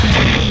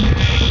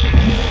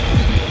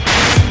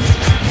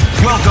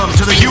Welcome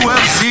to the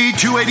UFC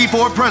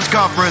 284 press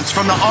conference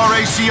from the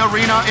RAC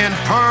Arena in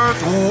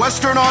Perth,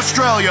 Western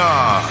Australia.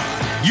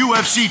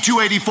 UFC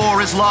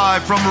 284 is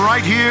live from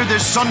right here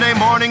this Sunday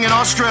morning in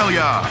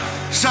Australia,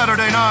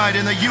 Saturday night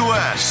in the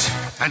US,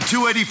 and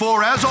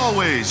 284, as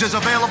always, is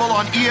available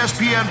on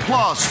ESPN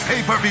Plus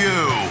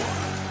pay-per-view.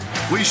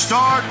 We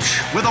start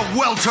with a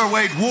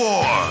welterweight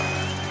war.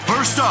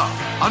 First up,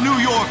 a New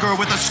Yorker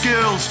with the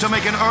skills to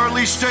make an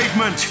early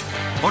statement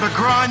or to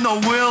grind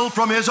the will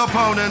from his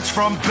opponents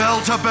from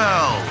bell to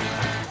bell.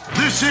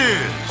 This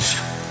is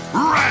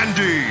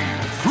Randy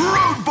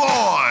Rude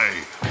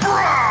Boy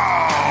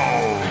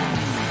Brown.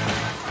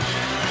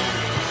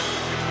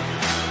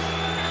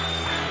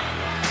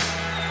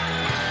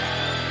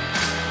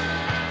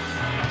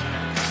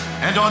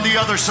 And on the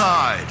other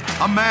side,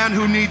 a man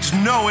who needs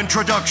no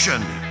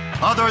introduction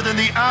other than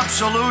the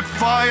absolute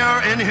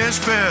fire in his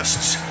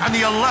fists and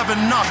the 11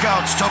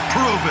 knockouts to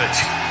prove it.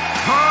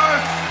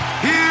 Perth,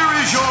 here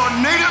is your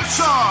native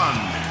son,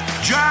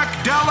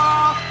 Jack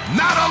Della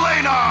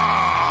Maddalena.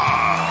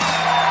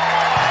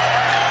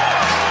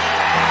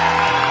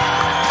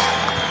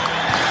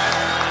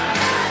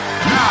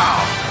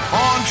 Now,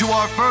 on to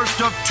our first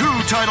of two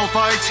title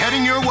fights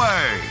heading your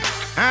way.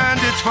 And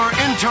it's for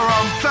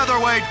interim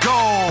featherweight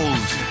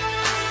gold.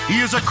 He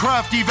is a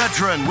crafty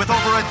veteran with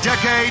over a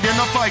decade in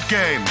the fight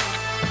game,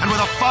 and with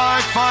a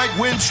 5-fight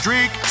win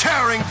streak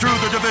tearing through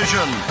the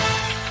division.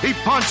 He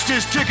punched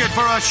his ticket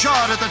for a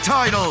shot at the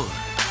title.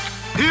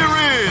 Here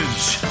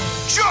is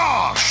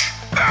Josh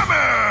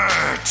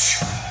Emmett.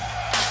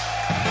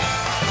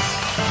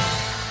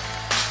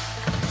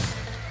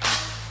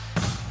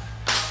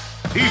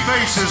 He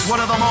faces one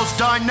of the most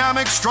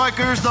dynamic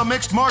strikers the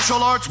mixed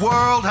martial arts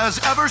world has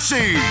ever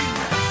seen.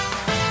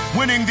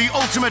 Winning the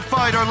Ultimate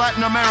Fighter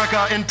Latin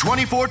America in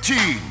 2014,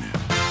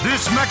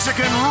 this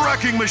Mexican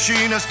wrecking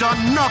machine has done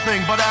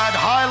nothing but add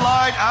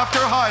highlight after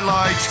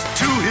highlight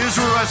to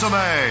his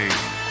resume.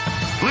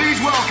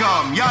 Please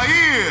welcome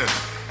Yair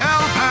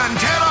El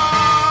Pantera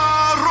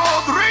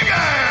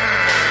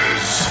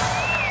Rodriguez.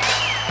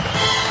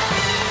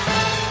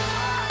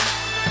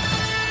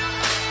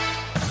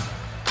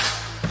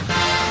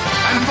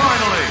 And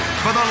finally,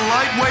 for the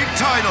lightweight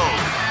title,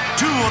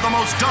 two of the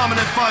most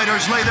dominant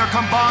fighters lay their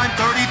combined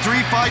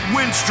 33-fight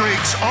win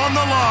streaks on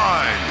the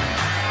line.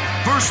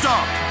 First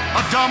up,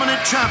 a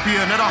dominant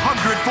champion at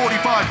 145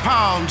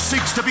 pounds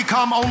seeks to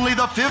become only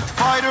the fifth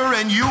fighter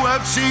in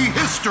UFC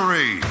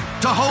history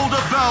to hold a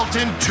belt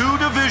in two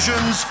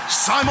divisions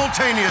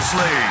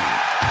simultaneously.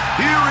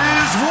 Here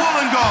is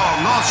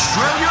Wollongong,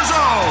 Australia's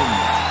own,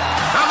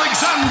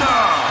 Alexander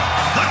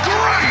the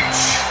Great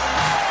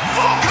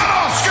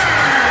Volkanovski.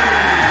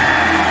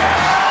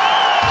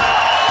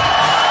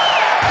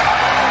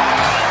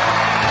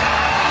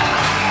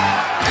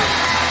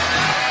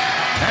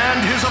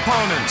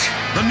 Opponent,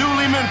 the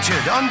newly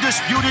minted,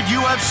 undisputed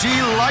UFC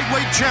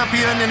lightweight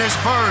champion in his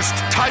first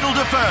title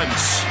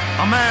defense.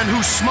 A man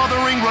whose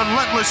smothering,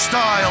 relentless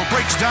style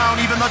breaks down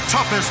even the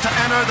toughest to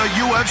enter the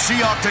UFC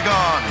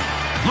octagon.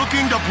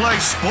 Looking to play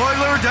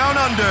spoiler down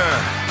under,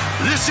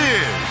 this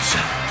is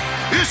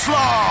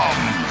Islam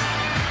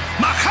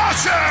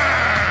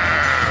Makhachev.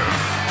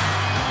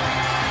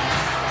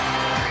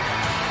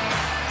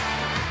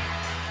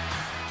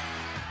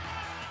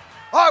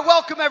 All right,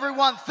 welcome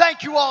everyone.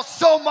 Thank you all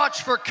so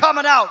much for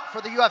coming out for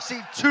the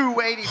UFC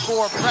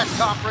 284 press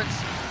conference.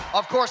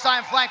 Of course, I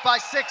am flanked by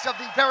six of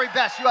the very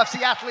best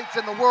UFC athletes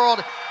in the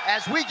world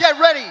as we get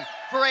ready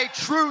for a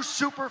true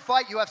super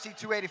fight. UFC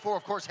 284,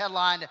 of course,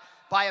 headlined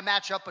by a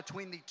matchup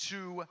between the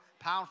two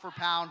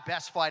pound-for-pound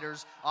best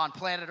fighters on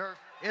planet Earth,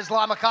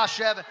 Islam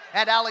Makhachev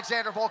and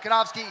Alexander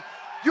Volkanovski.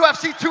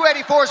 UFC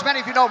 284, as many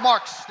of you know,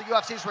 marks the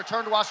UFC's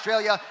return to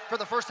Australia for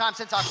the first time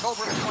since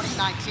October of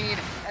 2019,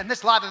 and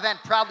this live event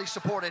proudly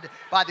supported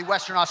by the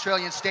Western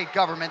Australian state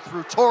government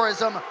through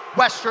Tourism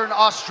Western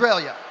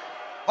Australia.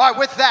 All right,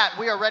 with that,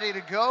 we are ready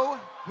to go.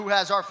 Who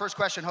has our first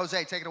question?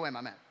 Jose, take it away,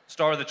 my man.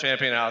 Start with the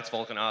champion, Alex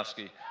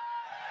Volkanovski.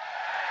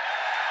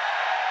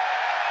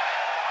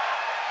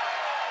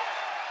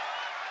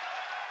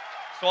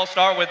 So I'll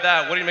start with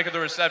that. What do you make of the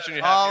reception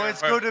you have here? Oh,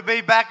 it's good to be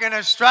back in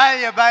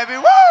Australia, baby.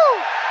 Woo!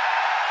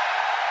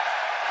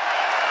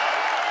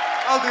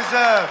 Well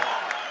deserved.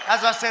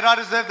 As I said, I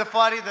deserve the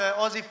fighting. The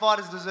Aussie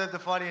fighters deserve the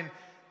fighting.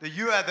 And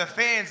the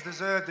fans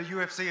deserve the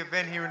UFC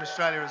event here in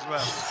Australia as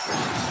well.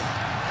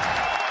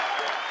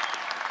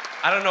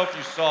 I don't know if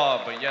you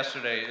saw, but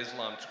yesterday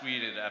Islam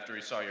tweeted after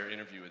he saw your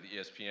interview with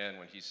ESPN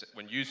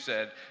when you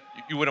said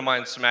you wouldn't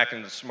mind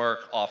smacking the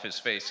smirk off his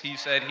face. He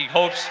said he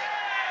hopes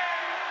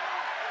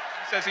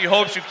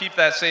you keep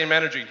that same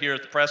energy here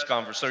at the press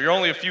conference. So you're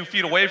only a few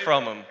feet away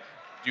from him.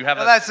 Do you have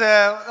that's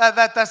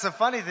a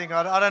funny thing.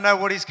 I don't know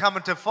what he's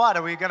coming to fight.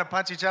 Are we going to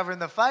punch each other in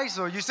the face?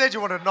 Or you said you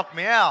wanted to knock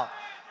me out.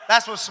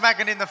 That's what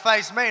smacking in the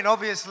face means.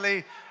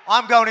 Obviously,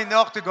 I'm going in the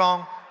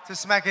octagon to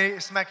smack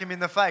him in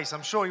the face.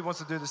 I'm sure he wants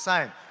to do the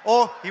same.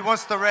 Or he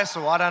wants to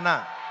wrestle. I don't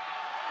know.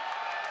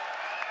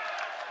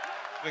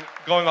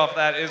 Going off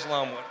that,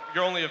 Islam,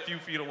 you're only a few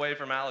feet away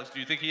from Alex. Do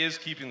you think he is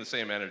keeping the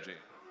same energy?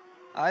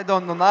 I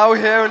don't know. Now we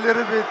have a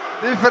little bit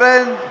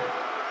different,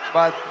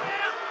 but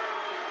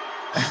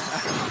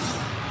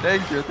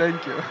thank you.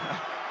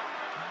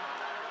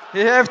 He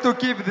have to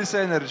keep this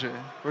energy,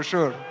 for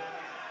sure.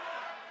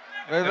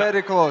 We're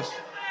very close.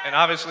 And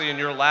obviously, in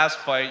your last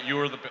fight, you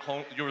were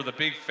the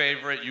big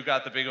favorite. You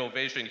got the big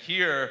ovation.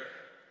 Here,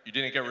 you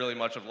didn't get really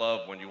much of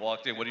love when you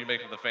walked in. What do you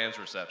make of the fans'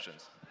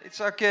 receptions? It's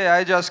okay.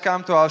 I just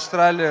come to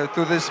Australia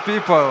to these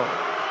people.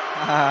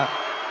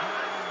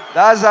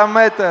 Doesn't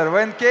matter.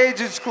 When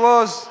cage is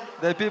closed,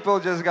 the people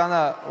just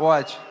gonna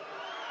watch.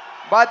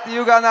 But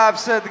you gonna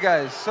upset,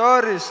 guys.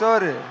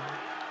 Sorry.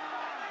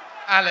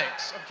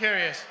 Alex, I'm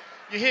curious.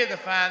 You hear the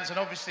fans, and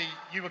obviously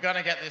you were going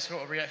to get this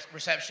sort of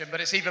reception, but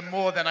it's even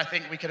more than I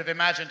think we could have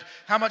imagined.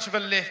 How much of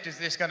a lift is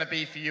this going to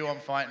be for you on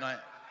fight night?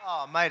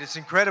 Oh, mate, it's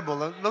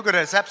incredible. Look at it.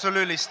 It's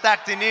absolutely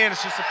stacked in here, and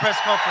it's just a press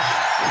conference.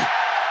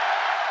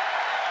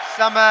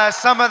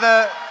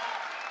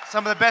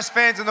 Some of the best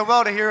fans in the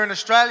world are here in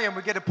Australia, and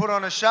we get to put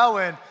on a show,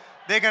 and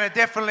they're going to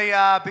definitely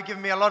be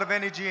giving me a lot of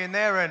energy in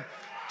there. And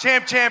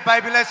champ,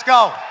 baby, let's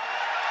go.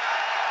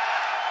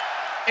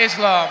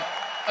 Islam,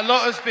 a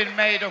lot has been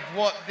made of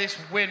what this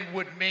win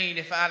would mean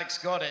if Alex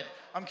got it.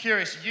 I'm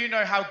curious, you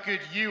know how good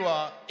you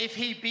are. If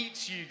he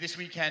beats you this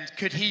weekend,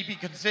 could he be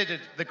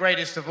considered the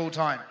greatest of all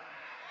time?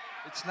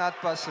 It's not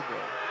possible.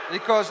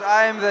 Because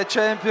I am the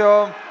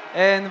champion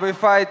and we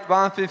fight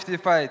 150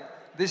 fight.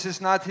 This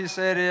is not his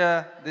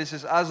area. This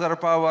is other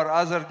power,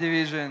 other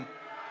division.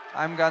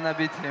 I'm gonna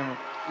beat him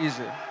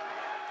easy.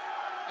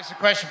 It's a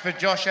question for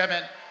Josh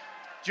Emmett.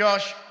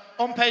 Josh,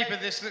 on paper,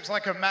 this looks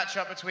like a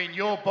matchup between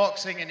your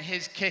boxing and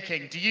his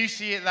kicking. Do you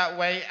see it that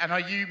way? And are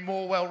you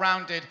more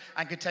well-rounded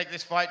and could take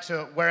this fight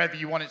to wherever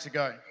you want it to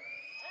go?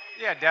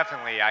 Yeah,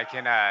 definitely. I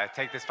can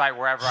take this fight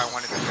wherever I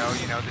want it to go.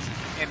 You know, this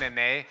is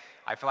MMA.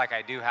 I feel like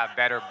I do have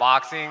better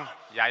boxing.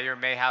 Yair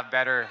may have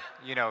better,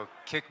 you know,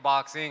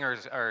 kickboxing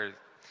or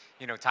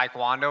you know,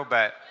 taekwondo,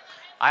 but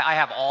I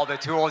have all the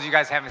tools. You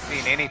guys haven't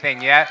seen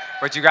anything yet,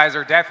 but you guys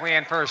are definitely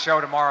in for a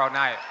show tomorrow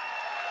night.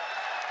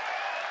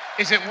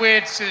 Is it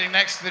weird sitting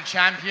next to the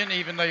champion,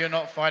 even though you're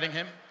not fighting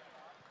him?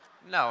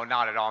 No,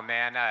 not at all,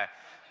 man.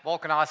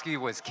 Volkanovski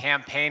was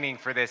campaigning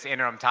for this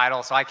interim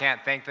title, so I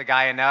can't thank the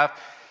guy enough.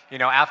 You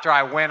know, after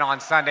I win on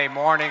Sunday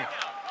morning,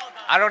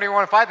 I don't even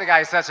want to fight the guy.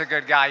 He's such a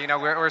good guy. You know,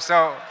 we're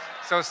so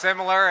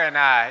similar, and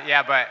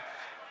yeah, but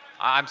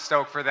I'm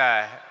stoked for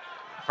the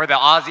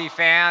Aussie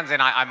fans,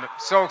 and I'm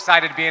so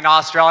excited to be in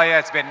Australia.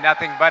 It's been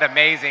nothing but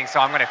amazing,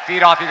 so I'm going to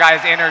feed off you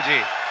guys'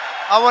 energy.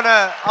 I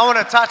want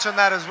to touch on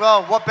that as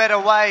well. What better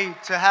way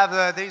to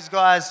have these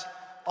guys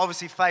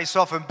obviously face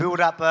off and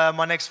build up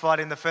my next fight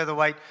in the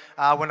featherweight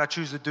when I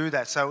choose to do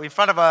that. So in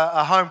front of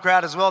a home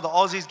crowd as well, the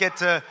Aussies get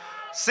to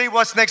see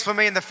what's next for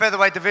me in the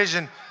featherweight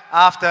division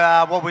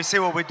after what we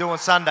do on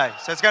Sunday.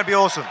 So it's going to be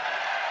awesome.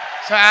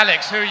 So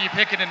Alex, who are you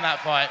picking in that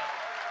fight?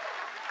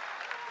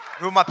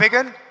 Who am I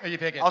picking? Who are you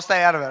picking? I'll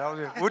stay out of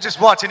it. We'll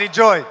just watch and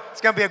enjoy. It's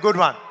going to be a good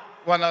one.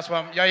 One last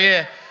one.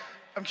 Yeah.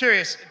 I'm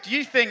curious, do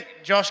you think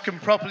Josh can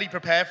properly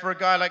prepare for a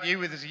guy like you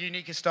with as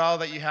unique a style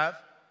that you have?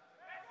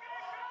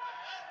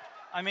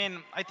 I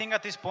mean, I think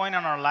at this point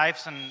in our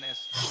lives, and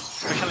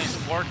especially in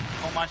sport,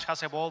 how much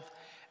has evolved,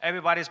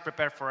 everybody's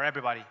prepared for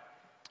everybody.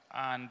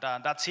 And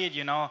that's it,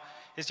 you know.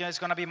 It's just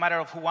going to be a matter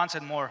of who wants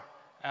it more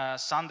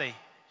Sunday,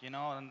 you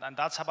know, and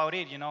that's about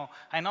it, you know.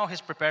 I know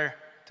he's prepared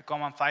to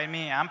come and fight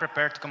me. I'm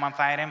prepared to come and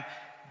fight him.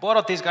 Both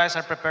of these guys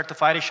are prepared to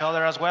fight each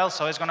other as well,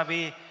 so it's going to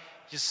be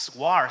just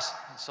wars.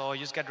 So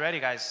just get ready,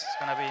 guys. It's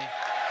going to be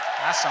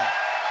awesome.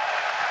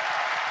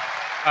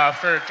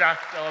 For Jack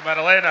Della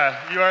Maddalena,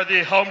 you are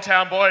the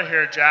hometown boy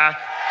here, Jack.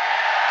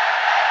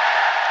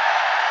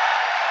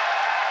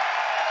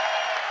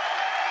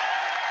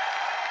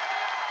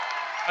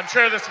 I'm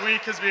sure this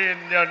week has been,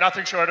 you know,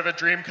 nothing short of a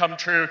dream come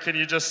true. Can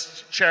you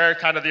just share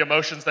kind of the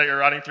emotions that you're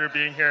running through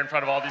being here in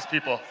front of all these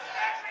people?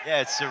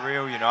 Yeah, it's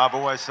surreal, you know. I've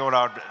always thought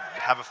I'd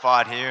have a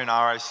fight here in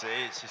ROC.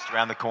 It's just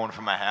around the corner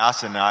from my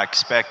house, and I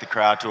expect the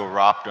crowd to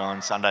erupt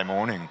on Sunday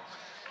morning.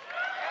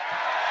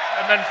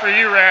 And then for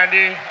you,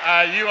 Randy,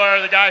 you are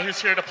the guy who's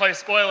here to play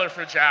spoiler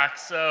for Jack.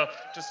 So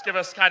just give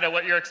us kind of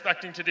what you're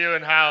expecting to do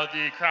and how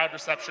the crowd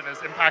reception is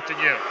impacting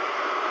you.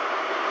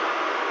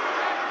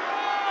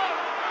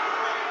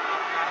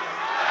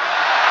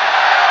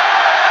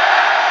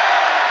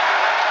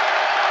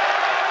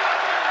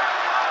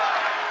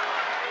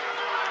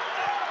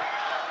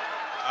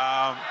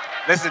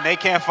 Listen, they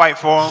can't fight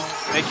for him.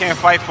 They can't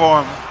fight for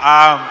him.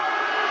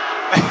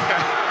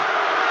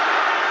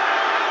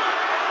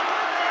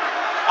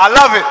 I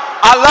love it.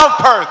 I love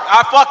Perth.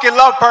 I fucking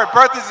love Perth.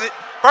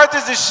 Perth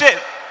is the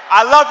shit.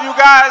 I love you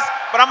guys,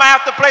 but I'm going to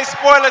have to play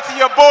spoiler to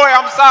your boy.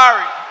 I'm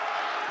sorry.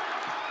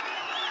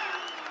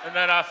 And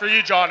then for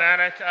you, Jon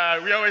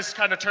Anik, we always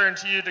kind of turn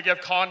to you to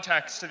give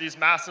context to these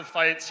massive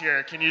fights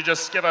here. Can you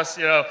just give us,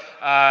 you know,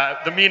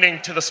 the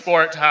meaning to the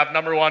sport to have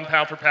number 1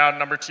 pound for pound,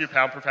 number 2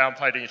 pound for pound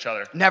fighting each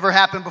other? Never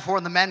happened before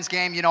in the men's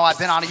game. You know, I've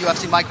been on a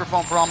UFC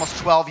microphone for almost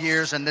 12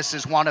 years, and this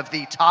is one of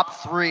the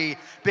top 3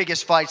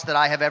 biggest fights that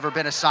I have ever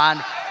been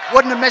assigned.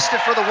 Wouldn't have missed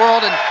it for the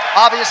world, and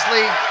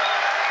obviously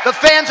The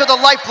fans are the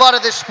lifeblood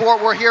of this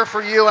sport. We're here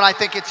for you, and I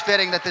think it's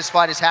fitting that this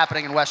fight is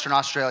happening in Western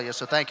Australia.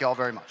 So thank you all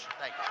very much.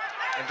 Thank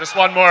you. And just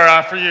one more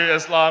for you,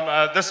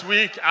 Islam. This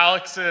week,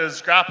 Alex's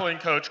grappling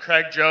coach,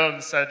 Craig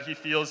Jones, said he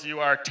feels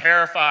you are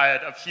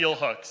terrified of heel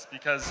hooks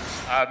because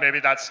maybe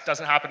that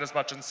doesn't happen as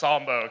much in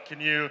Sambo. Can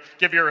you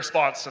give your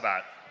response to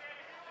that?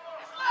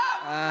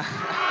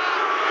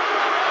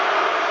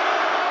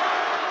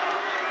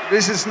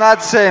 This is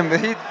not same.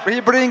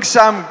 He brings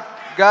some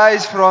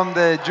guys from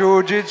the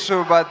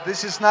jiu-jitsu, but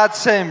this is not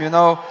same, you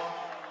know.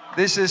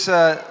 This is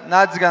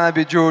not gonna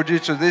be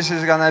jiu-jitsu. This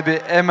is gonna be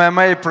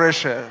MMA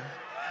pressure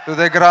to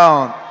the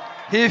ground.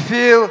 He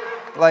feel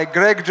like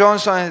Greg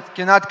Johnson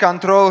cannot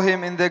control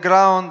him in the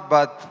ground,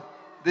 but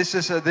this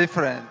is a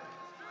different.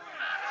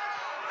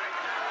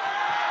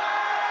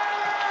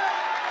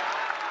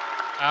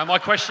 My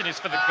question is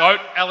for the GOAT,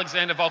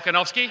 Alexander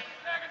Volkanovski.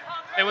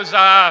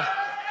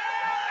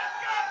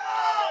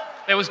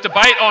 There was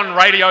debate on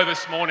radio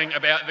this morning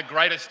about the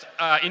greatest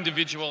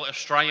individual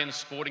Australian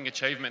sporting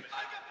achievement.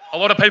 A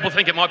lot of people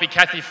think it might be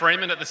Kathy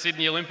Freeman at the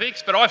Sydney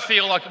Olympics, but I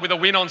feel like with a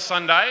win on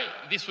Sunday,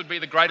 this would be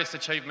the greatest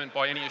achievement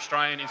by any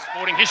Australian in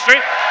sporting history.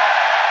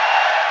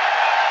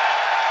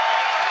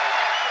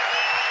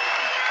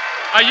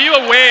 Are you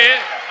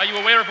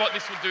aware of what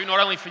this would do not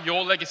only for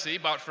your legacy,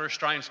 but for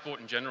Australian sport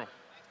in general?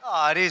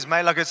 Oh, it is,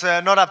 mate. Like, it's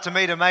not up to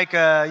me to make,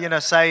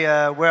 say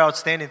where I'd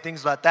stand and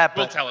things like that.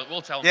 But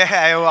We'll tell them.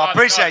 Yeah, well, I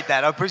appreciate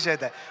that.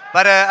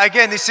 But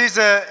again, it's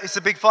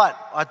a big fight.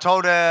 I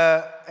told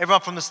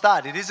everyone from the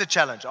start, it is a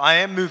challenge. I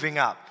am moving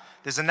up.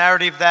 There's a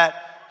narrative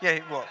that,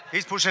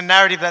 he's pushing a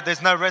narrative that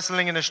there's no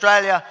wrestling in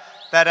Australia,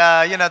 that,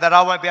 that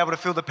I won't be able to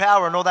feel the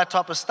power and all that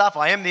type of stuff.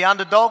 I am the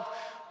underdog,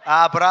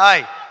 but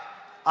I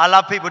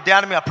love people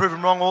down to me. I prove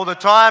them wrong all the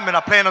time, and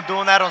I plan on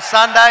doing that on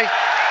Sunday.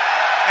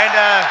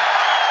 And,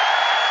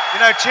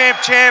 champ,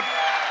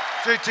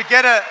 to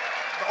get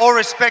all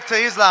respect to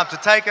Islam, to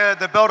take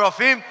the belt off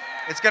him,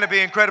 it's going to be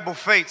an incredible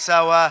feat.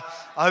 So I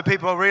hope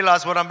people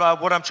realize what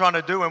I'm trying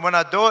to do, and when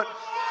I do it,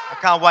 I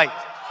can't wait.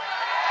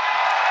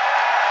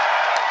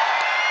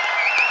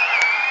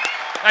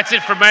 That's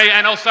it from me,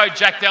 and also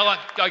Jack Della.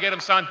 Go get him,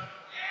 son.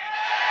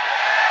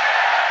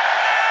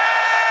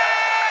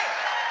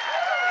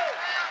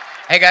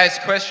 Hey guys,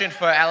 question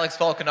for Alex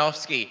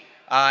Volkanovski.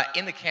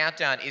 In the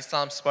countdown,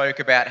 Islam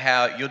spoke about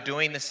how you're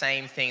doing the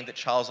same thing that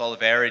Charles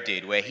Oliveira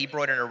did, where he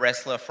brought in a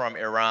wrestler from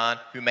Iran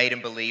who made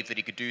him believe that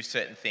he could do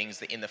certain things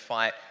that in the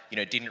fight,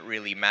 didn't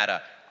really matter.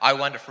 I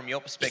wonder, from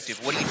your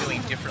perspective, what are you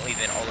doing differently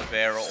than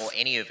Oliveira or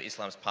any of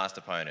Islam's past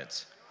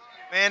opponents?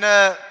 Man,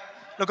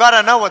 look, I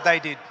don't know what they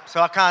did, so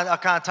I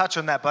can't touch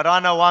on that. But I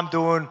know I'm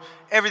doing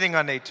everything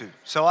I need to.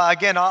 So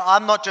again,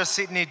 I'm not just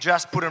sitting here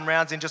just putting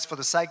rounds in just for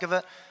the sake of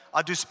it.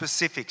 I do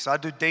specifics, I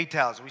do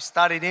details. We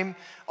studied him.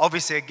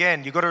 Obviously,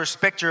 again, you've got to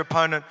respect your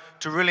opponent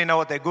to really know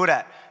what they're good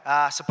at.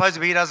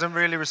 Supposedly, he doesn't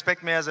really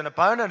respect me as an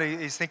opponent.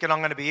 He's thinking I'm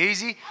going to be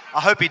easy. I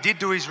hope he did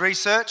do his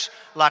research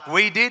like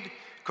we did,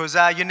 because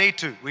you need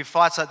to with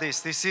fights like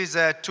this. This is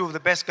two of the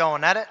best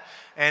going at it,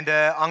 and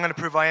I'm going to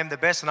prove I am the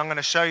best, and I'm going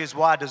to show you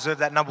why I deserve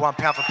that number one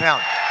pound for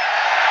pound.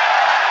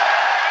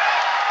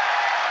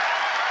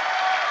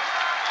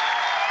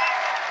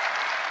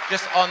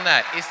 Just on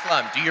that,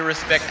 Islam, do you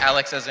respect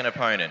Alex as an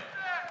opponent?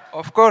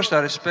 Of course I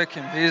respect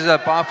him. He's a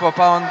pound for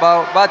pound,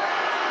 but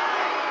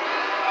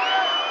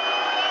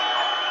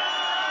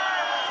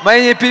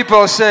many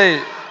people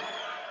say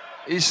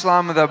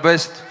Islam the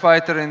best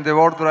fighter in the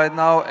world right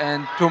now,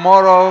 and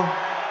tomorrow,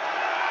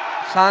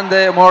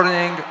 Sunday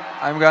morning,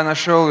 I'm gonna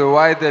show you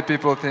why the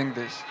people think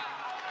this.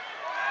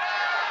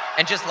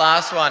 And just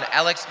last one,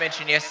 Alex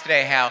mentioned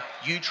yesterday how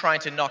you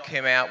trying to knock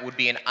him out would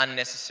be an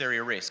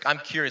unnecessary risk. I'm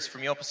curious,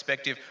 from your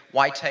perspective,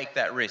 why take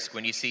that risk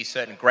when you see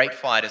certain great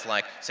fighters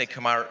like, say,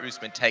 Kamaru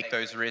Usman take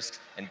those risks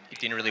and it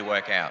didn't really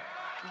work out?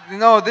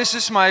 This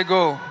is my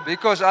goal.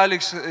 Because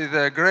Alex is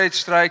a great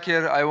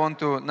striker, I want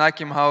to knock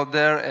him out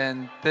there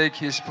and take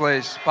his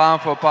place,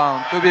 pound for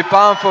pound, to be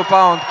pound for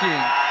pound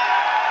king.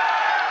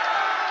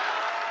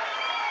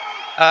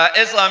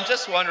 Islam,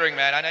 just wondering,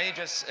 man, I know you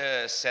just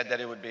said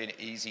that it would be an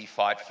easy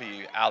fight for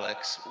you,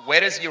 Alex. Where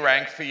does he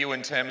rank for you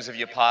in terms of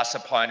your past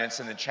opponents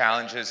and the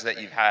challenges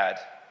that you've had?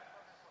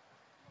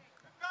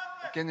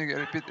 Can you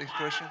repeat the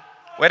question?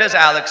 Where does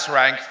Alex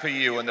rank for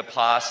you in the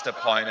past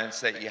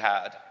opponents that you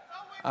had?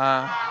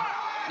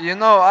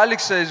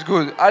 Alex is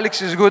good.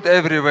 Alex is good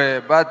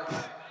everywhere, but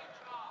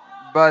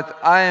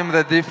I am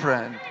the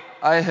different.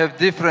 I have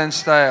different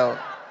style.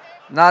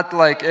 Not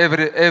like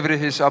every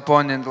his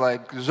opponent,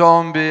 like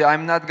Zombie.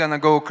 I'm not gonna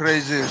go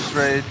crazy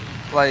straight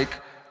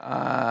like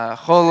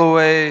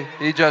Holloway.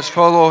 He just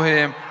follow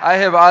him. I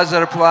have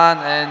other plan,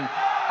 and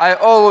I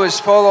always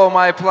follow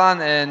my plan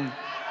and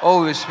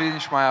always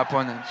finish my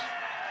opponents.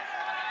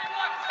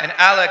 And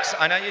Alex,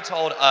 I know you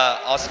told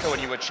Oscar when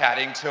you were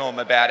chatting to him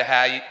about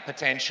how you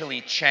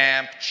potentially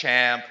champ,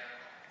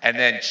 and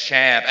then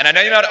champ. And I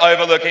know you're not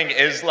overlooking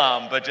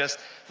Islam, but just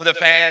For the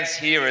fans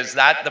here, is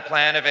that the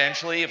plan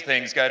eventually if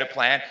things go to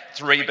plan?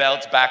 3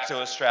 belts back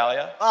to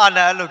Australia? Oh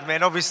no, look,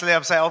 man. Obviously,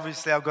 I've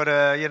got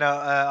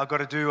to, I've got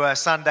to do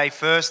Sunday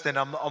first, and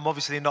I'm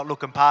obviously not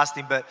looking past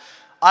him. But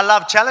I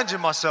love challenging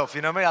myself. You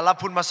know what I mean? I love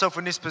putting myself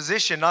in this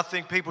position. I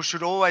think people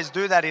should always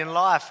do that in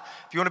life.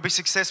 If you want to be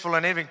successful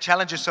in anything,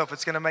 challenge yourself.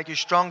 It's going to make you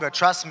stronger.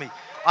 Trust me.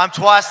 I'm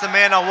twice the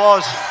man I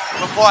was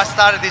before I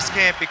started this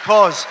camp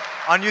because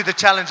I knew the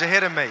challenge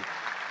ahead of me.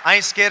 I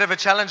ain't scared of a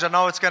challenge. I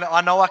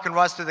know I can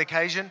rise to the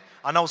occasion.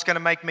 I know it's going to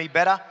make me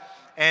better,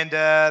 and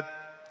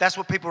that's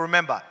what people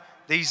remember.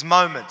 These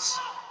moments.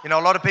 A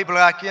lot of people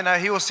are like,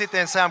 he will sit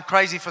there and say I'm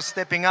crazy for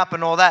stepping up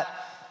and all that.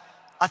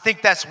 I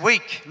think that's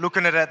weak,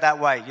 looking at it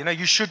that way.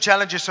 You should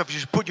challenge yourself. You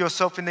should put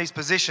yourself in these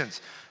positions.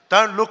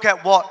 Don't look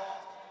at what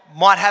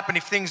might happen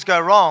if things go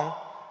wrong.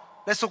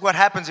 Let's look what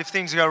happens if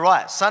things go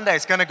right. Sunday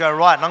it's going to go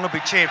right, and I'm going to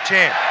be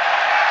champ.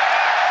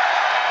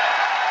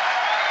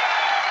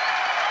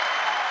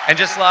 And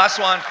just last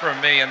one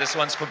from me, and this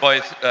one's for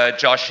both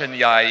Josh and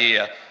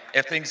Yair.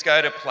 If things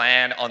go to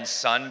plan on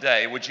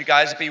Sunday, would you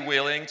guys be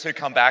willing to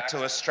come back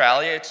to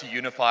Australia to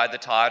unify the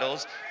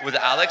titles with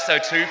Alex? So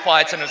 2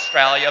 fights in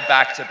Australia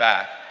back to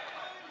back.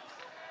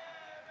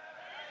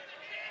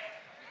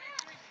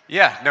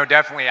 Yeah, no,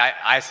 definitely.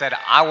 I said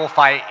I will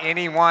fight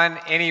anyone,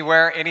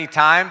 anywhere,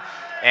 anytime.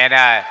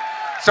 And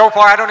so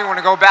far, I don't even want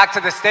to go back to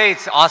the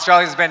States.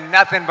 Australia's been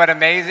nothing but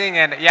amazing.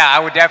 And yeah, I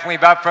would definitely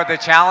be up for the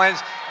challenge.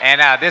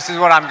 And this is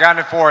what I'm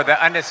gunning for,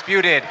 the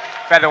undisputed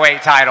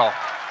featherweight title.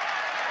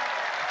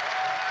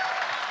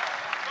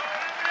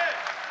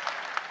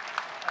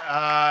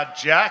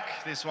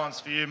 Jack, this one's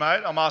for you,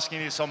 mate. I'm asking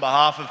this on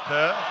behalf of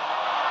Perth.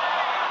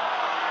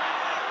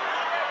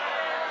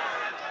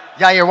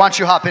 Yair, why don't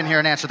you hop in here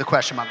and answer the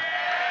question, man?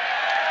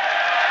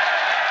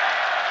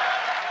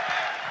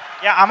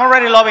 Yeah, I'm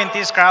already loving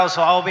this crowd,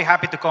 so I'll be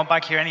happy to come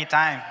back here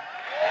anytime.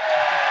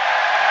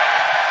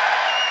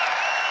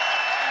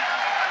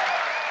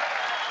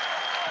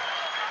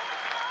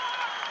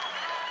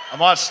 I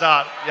might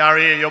start.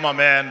 Yair, you're my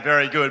man.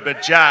 Very good.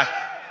 But Jack,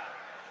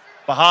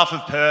 behalf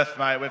of Perth,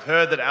 mate, we've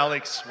heard that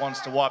Alex wants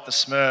to wipe the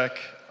smirk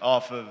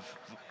off of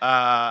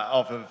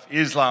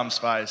Islam's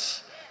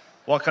face.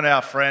 What can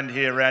our friend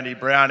here, Randy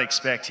Brown,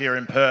 expect here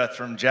in Perth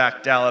from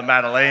Jack Della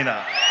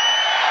Maddalena?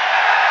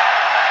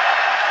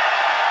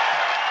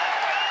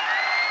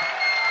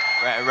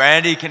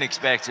 Randy can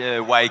expect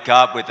to wake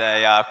up with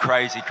a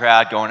crazy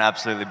crowd going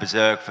absolutely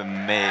berserk for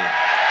me.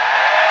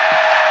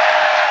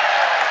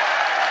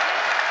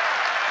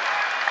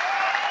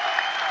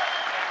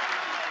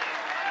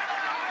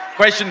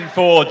 Question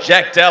for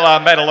Jack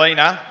Della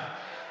Maddalena.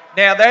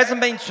 Now, there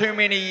hasn't been too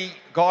many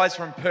guys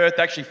from Perth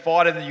actually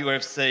fight in the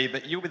UFC,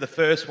 but you'll be the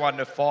first one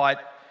to fight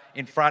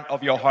in front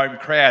of your home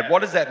crowd. What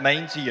does that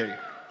mean to you?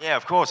 Yeah,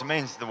 of course, it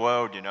means the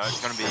world,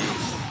 It's going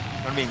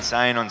to be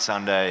insane on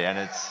Sunday,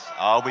 and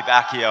I'll be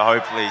back here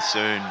hopefully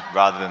soon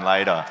rather than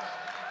later.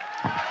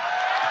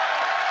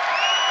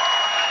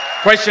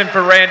 Question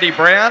for Randy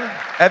Brown.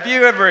 Have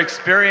you ever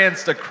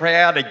experienced a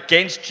crowd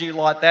against you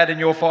like that in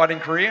your fighting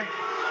career?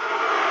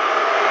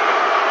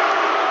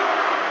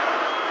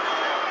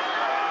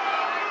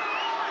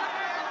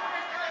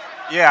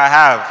 Yeah, I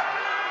have.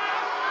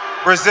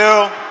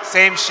 Brazil,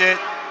 same shit.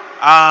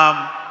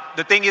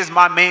 The thing is,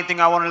 my main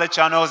thing I want to let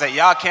y'all know is that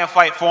y'all can't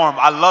fight for him.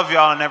 I love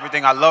y'all and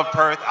everything. I love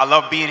Perth. I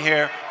love being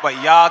here.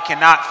 But y'all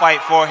cannot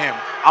fight for him.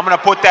 I'm going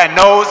to put that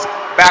nose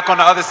back on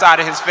the other side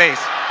of his face.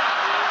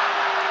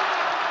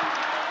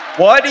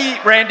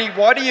 Randy,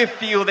 why do you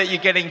feel that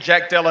you're getting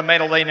Jack Della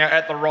Maddalena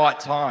at the right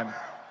time?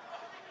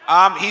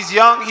 He's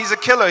young. He's a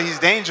killer. He's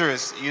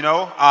dangerous,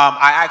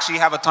 I actually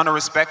have a ton of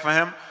respect for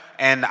him.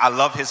 And I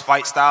love his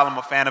fight style. I'm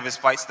a fan of his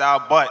fight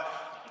style. But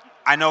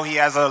I know he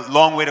has a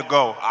long way to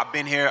go. I've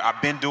been here.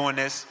 I've been doing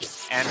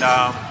this. And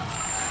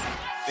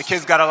the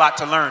kid's got a lot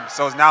to learn.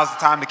 So now's the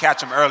time to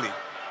catch him early.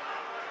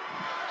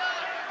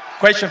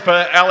 Question for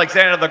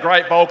Alexander the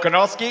Great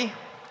Volkanovski.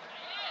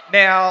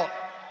 Now,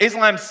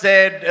 Islam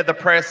said at the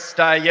press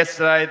day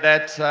yesterday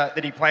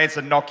that he plans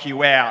to knock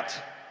you out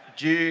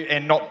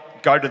and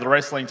not go to the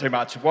wrestling too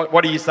much.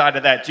 What do you say to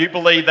that? Do you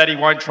believe that he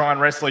won't try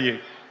and wrestle you?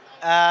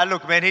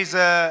 Look, man, he's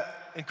an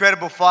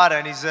incredible fighter,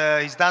 and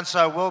he's done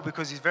so well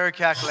because he's very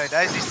calculated.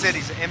 As he said,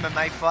 he's an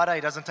MMA fighter. He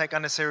doesn't take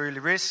unnecessary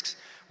risks.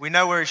 We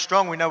know where he's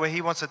strong. We know where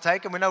he wants to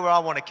take him. We know where I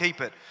want to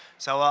keep it.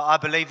 So I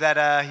believe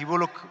that he will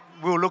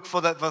look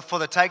for the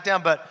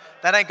takedown, but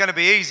that ain't going to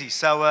be easy.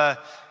 So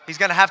he's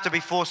going to have to be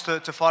forced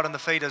to fight on the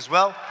feet as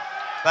well.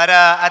 But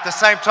at the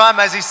same time,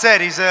 as he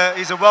said, he's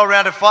a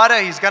well-rounded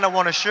fighter. He's going to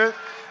want to shoot.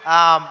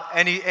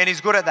 And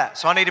he's good at that.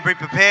 So I need to be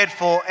prepared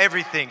for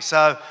everything.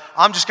 So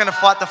I'm just going to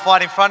fight the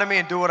fight in front of me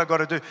and do what I got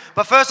to do.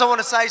 But first I want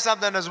to say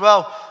something as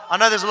well. I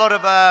know there's a lot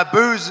of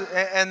boos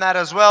in that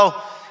as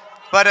well.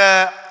 But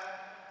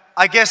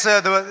I guess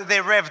they're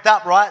revved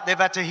up, right? They've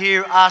had to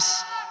hear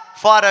us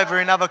fight over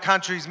in other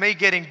countries, me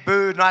getting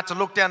booed, and I had to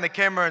look down the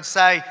camera and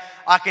say,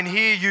 I can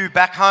hear you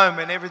back home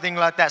and everything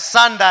like that.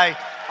 Sunday,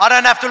 I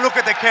don't have to look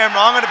at the camera.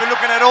 I'm going to be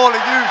looking at all of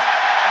you.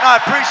 And I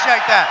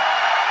appreciate that.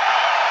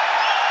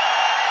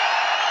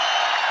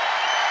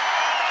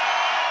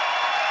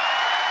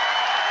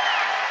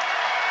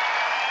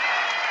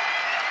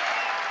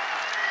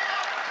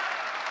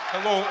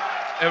 Hello,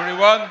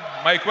 everyone.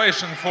 My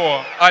question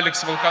for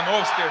Alex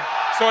Volkanovski.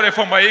 Sorry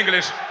for my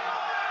English.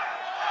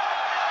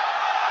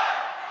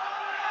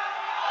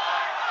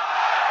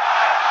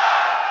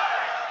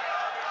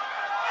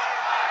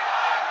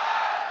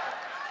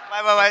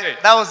 Wait. Okay.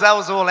 That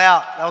was all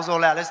out. That was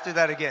all out. Let's do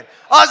that again.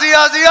 Aussie,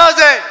 Aussie,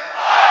 Aussie!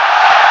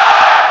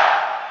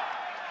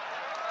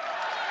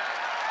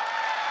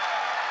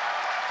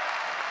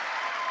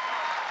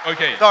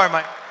 Okay. Sorry,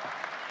 mate.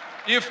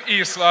 If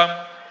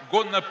Islam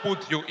gonna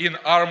put you in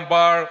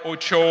armbar or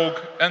choke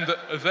and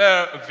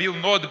there will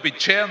not be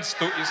chance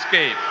to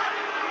escape,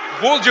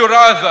 would you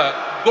rather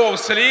go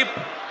sleep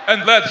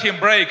and let him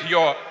break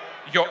your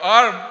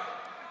arm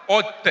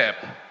or tap?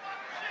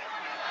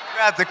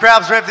 The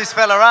crowd's revved this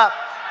fella up.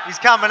 He's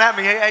coming at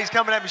me. He's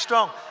coming at me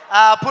strong.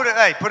 Put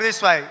it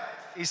this way.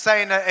 He's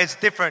saying that it's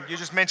different. You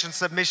just mentioned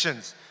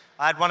submissions.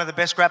 I had one of the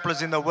best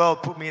grapplers in the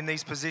world put me in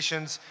these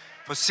positions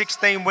for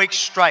 16 weeks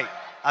straight.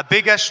 A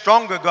bigger,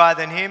 stronger guy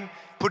than him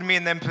put me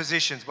in them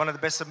positions. One of the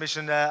best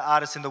submission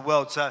artists in the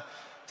world. So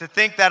to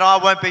think that I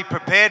won't be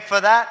prepared for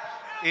that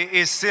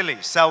is silly.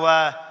 So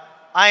I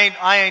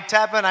ain't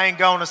tapping. I ain't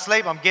going to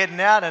sleep. I'm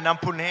getting out and I'm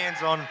putting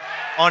hands on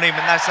him,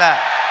 and that's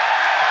that.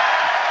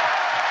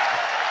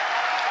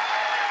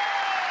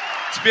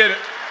 Теперь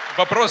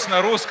вопрос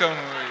на русском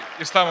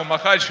Исламу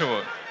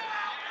Махачеву.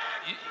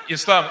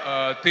 Ислам,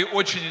 ты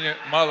очень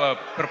мало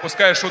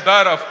пропускаешь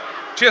ударов.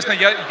 Честно,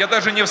 я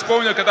даже не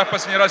вспомнил, когда в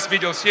последний раз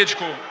видел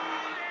сечку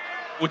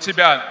у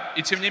тебя.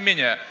 И тем не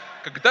менее,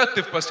 когда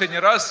ты в последний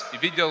раз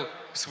видел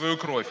свою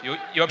кровь?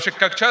 И вообще,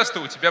 как часто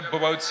у тебя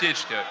бывают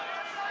сечки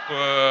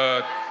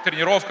в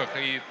тренировках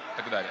и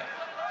так далее?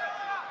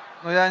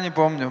 Ну, я не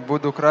помню,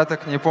 буду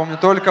краток, не помню.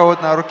 Только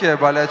вот на руке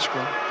болячку.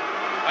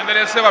 А на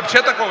лице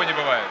вообще такого не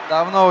бывает?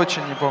 Давно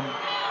очень не помню.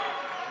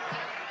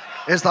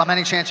 Islam,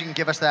 any chance you can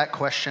give us that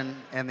question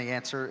and the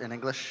answer in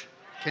English?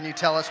 Can you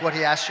tell us what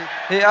he asked you?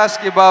 He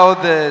asked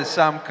about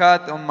some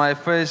cut on my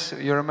face.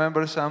 You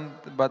remember some?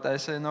 But I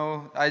say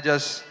no.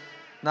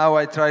 Now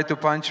I try to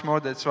punch more.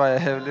 That's why I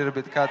have a little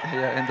bit cut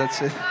here, and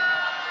that's it.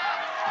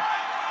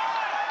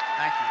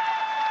 Thank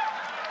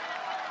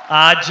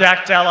you.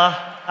 Jack Della,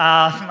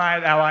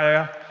 mate, how are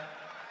you?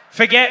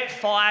 Forget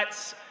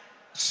fights,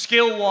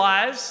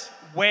 skill-wise,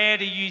 where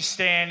do you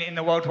stand in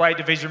the welterweight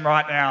division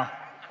right now?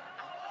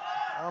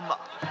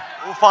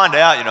 We'll find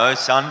out,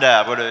 Sunday.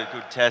 I've got a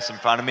good test in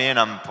front of me, and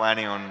I'm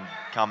planning on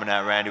coming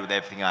at Randy with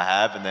everything I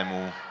have, and then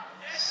we'll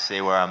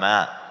see where I'm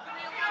at.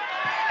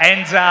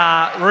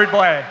 And Rude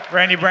Boy,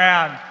 Randy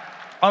Brown,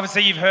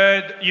 obviously you've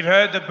heard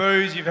the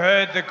boos, you've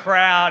heard the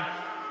crowd,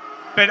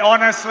 but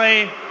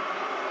honestly,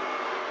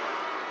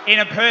 in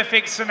a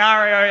perfect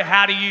scenario,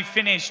 how do you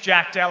finish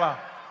Jack Della?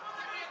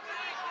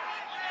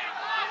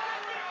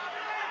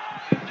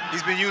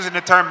 He's been using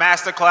the term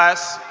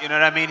masterclass, you know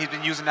what I mean? He's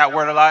been using that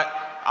word a lot.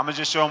 I'm going to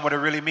just show him what it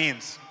really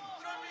means.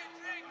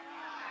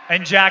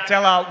 And Jack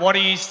Della, what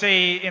do you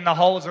see in the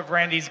holes of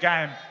Randy's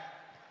game?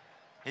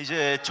 He's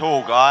a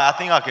tall guy. I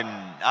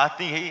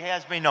think he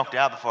has been knocked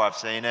out before I've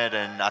seen it,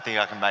 and I think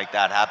I can make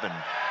that happen.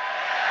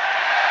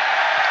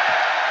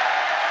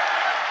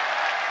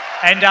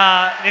 And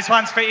this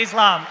one's for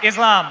Islam.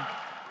 Islam,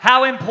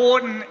 how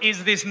important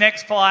is this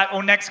next fight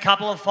or next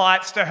couple of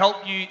fights to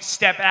help you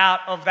step out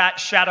of that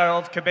shadow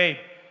of Khabib?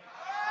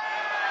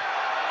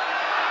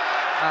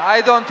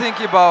 I don't think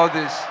about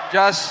this.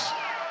 Just,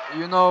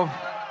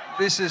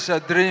 this is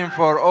a dream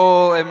for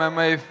all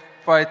MMA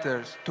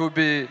fighters to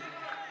be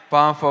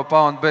pound for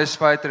pound best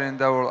fighter in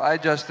the world. I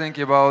just think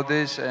about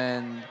this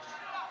and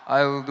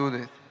I will do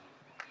this.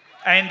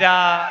 And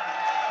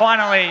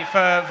finally,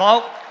 for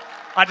Volk,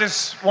 I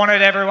just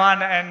wanted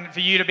everyone and for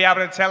you to be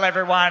able to tell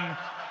everyone,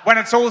 when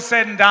it's all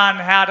said and done,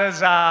 how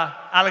does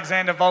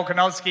Alexander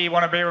Volkanovski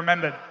want to be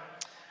remembered?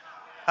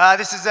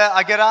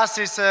 I get asked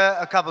this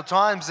a couple of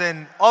times,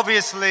 and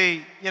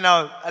obviously,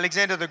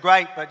 Alexander the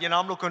Great, but,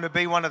 I'm looking to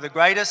be one of the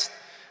greatest.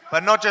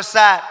 But not just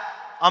that,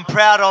 I'm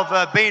proud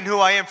of being who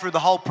I am through the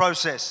whole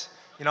process.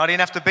 I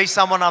didn't have to be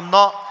someone I'm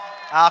not.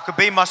 I could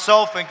be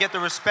myself and get the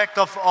respect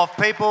of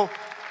people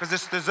because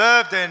it's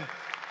deserved, and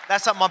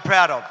that's something I'm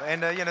proud of.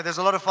 And, there's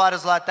a lot of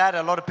fighters like that.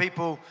 A lot of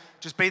people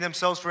just be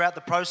themselves throughout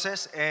the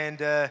process,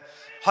 and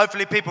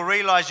hopefully people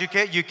realize you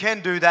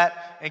can do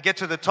that and get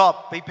to the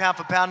top. Be pound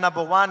for pound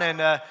number one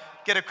and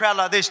get a crowd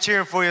like this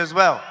cheering for you as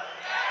well.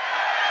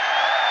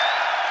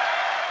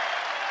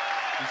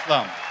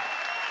 Islam,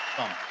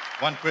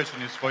 one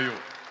question is for you.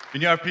 In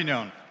your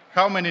opinion,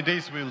 how many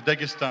days will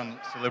Dagestan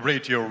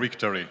celebrate your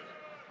victory?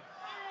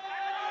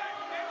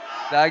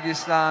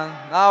 Dagestan,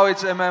 now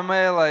it's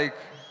MMA, like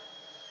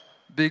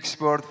big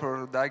sport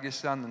for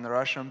Dagestan and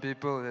Russian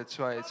people. That's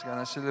why it's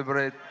gonna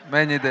celebrate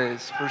many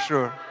days, for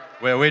sure.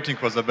 We're waiting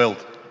for the belt.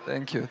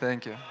 Thank you.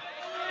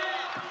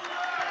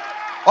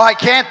 All right,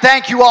 can't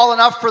thank you all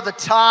enough for the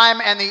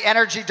time and the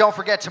energy. Don't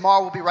forget,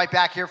 tomorrow we'll be right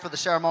back here for the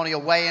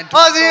ceremonial weigh-in.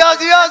 Aussie,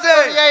 Aussie,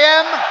 Aussie! 30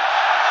 a.m.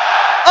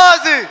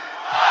 Aussie!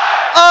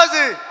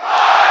 Aussie!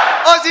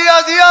 Aussie,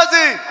 Aussie,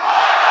 Aussie!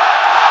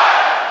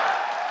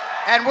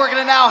 And we're going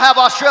to now have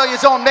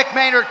Australia's own Mick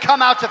Maynard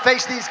come out to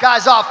face these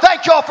guys off.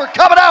 Thank you all for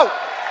coming out.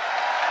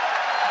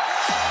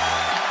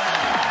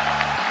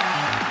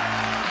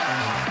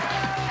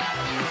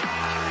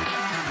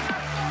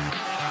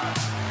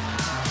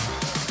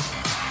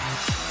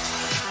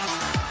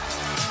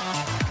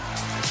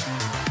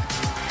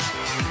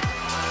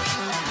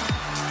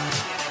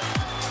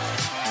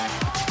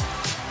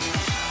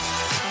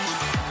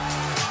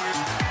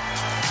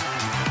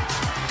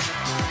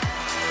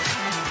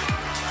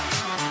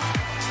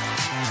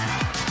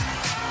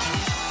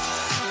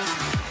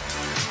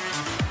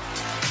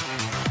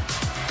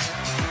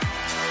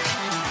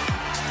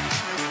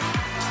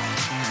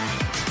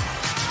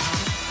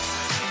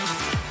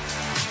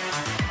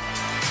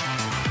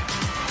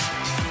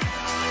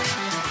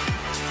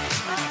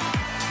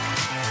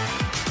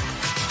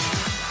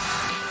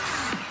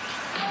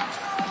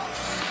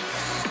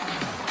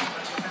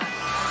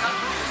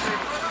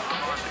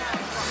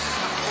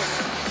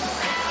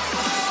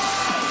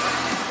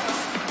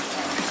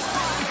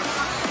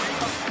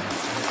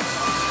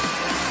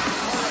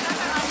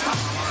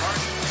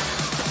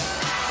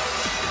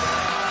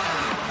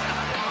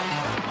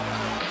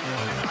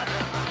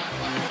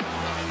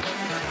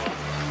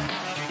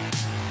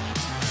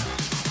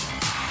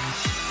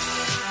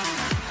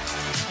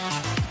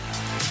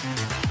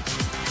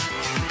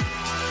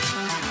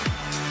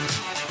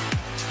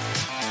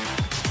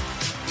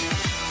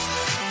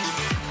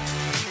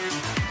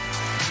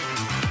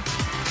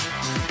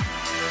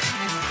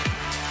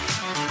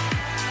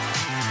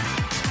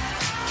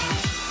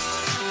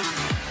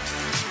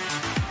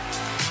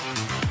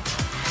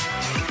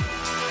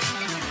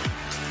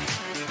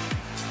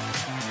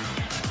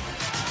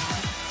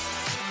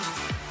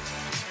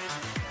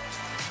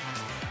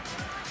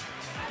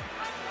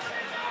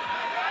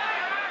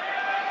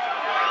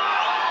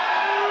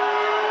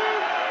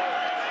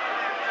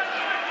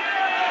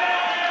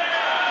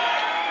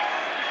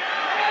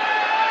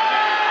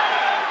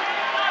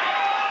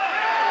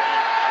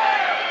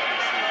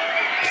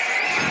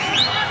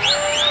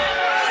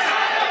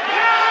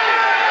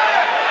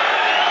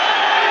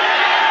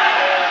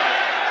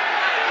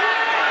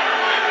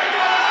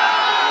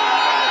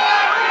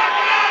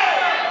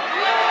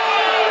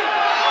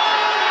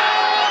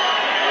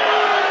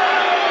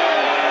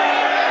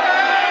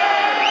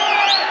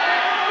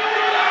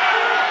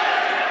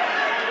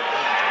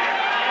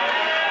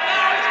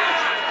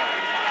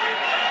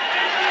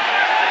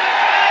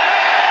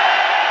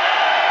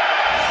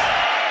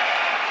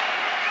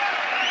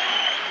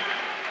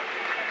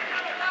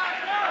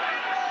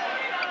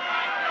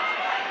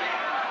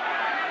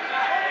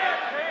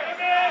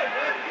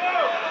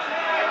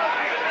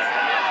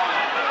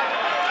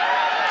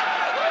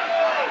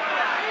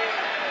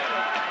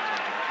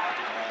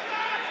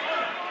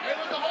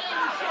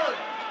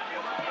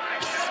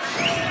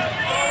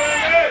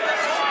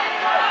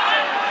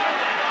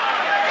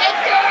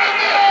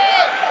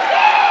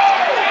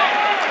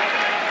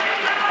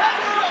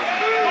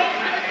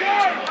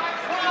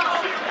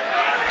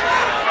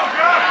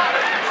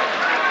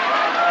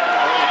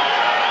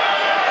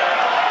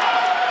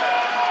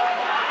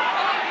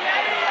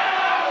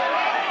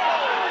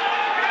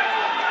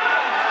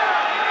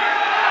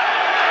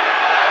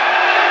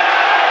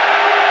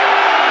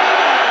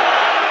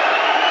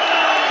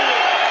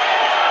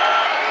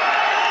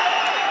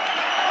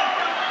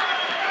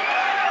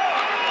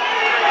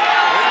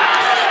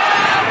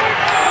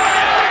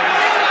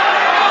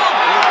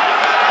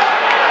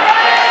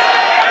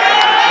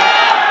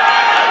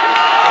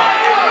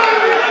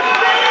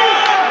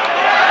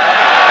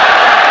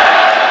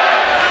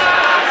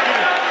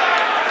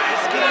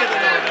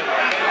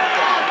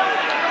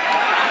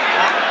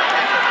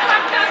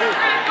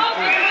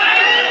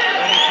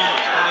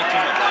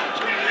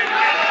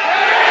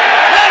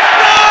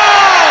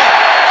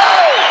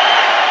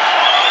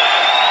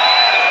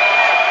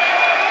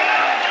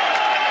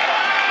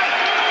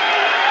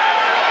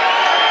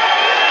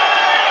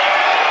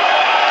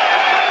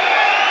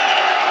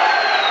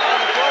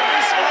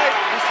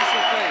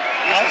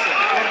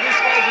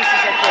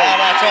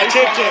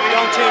 Chip,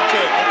 don't chip.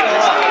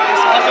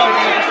 That's all we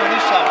need for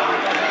this show.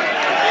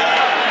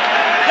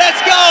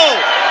 Let's go!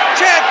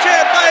 Chip,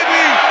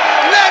 baby!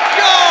 Let's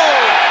go!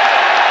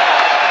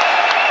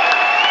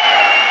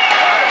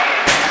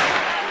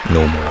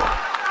 No more.